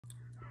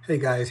Hey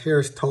guys,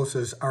 here's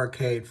Tulsa's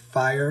Arcade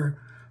Fire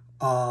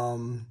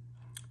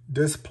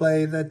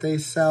display that they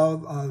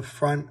sell,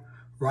 front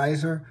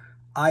riser.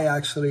 I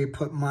actually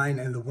put mine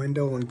in the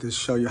window and just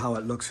show you how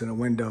it looks in the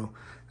window.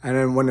 And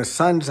then when the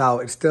sun's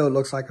out, it still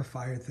looks like a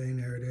fire thing.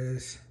 There it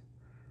is.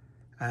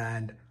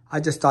 And I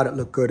just thought it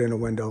looked good in the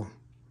window.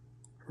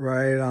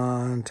 Right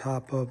on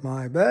top of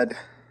my bed.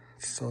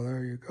 So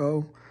there you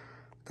go.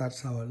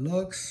 That's how it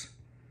looks.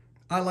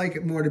 I like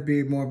it more to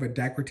be more of a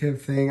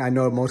decorative thing. I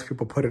know most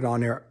people put it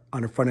on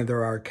the front of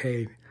their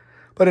arcade,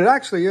 but it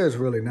actually is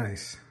really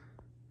nice.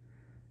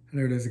 And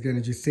there it is again.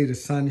 As you see the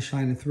sun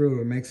shining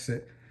through,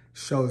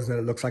 shows that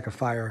it looks like a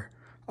fire,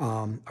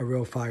 a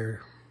real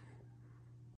fire.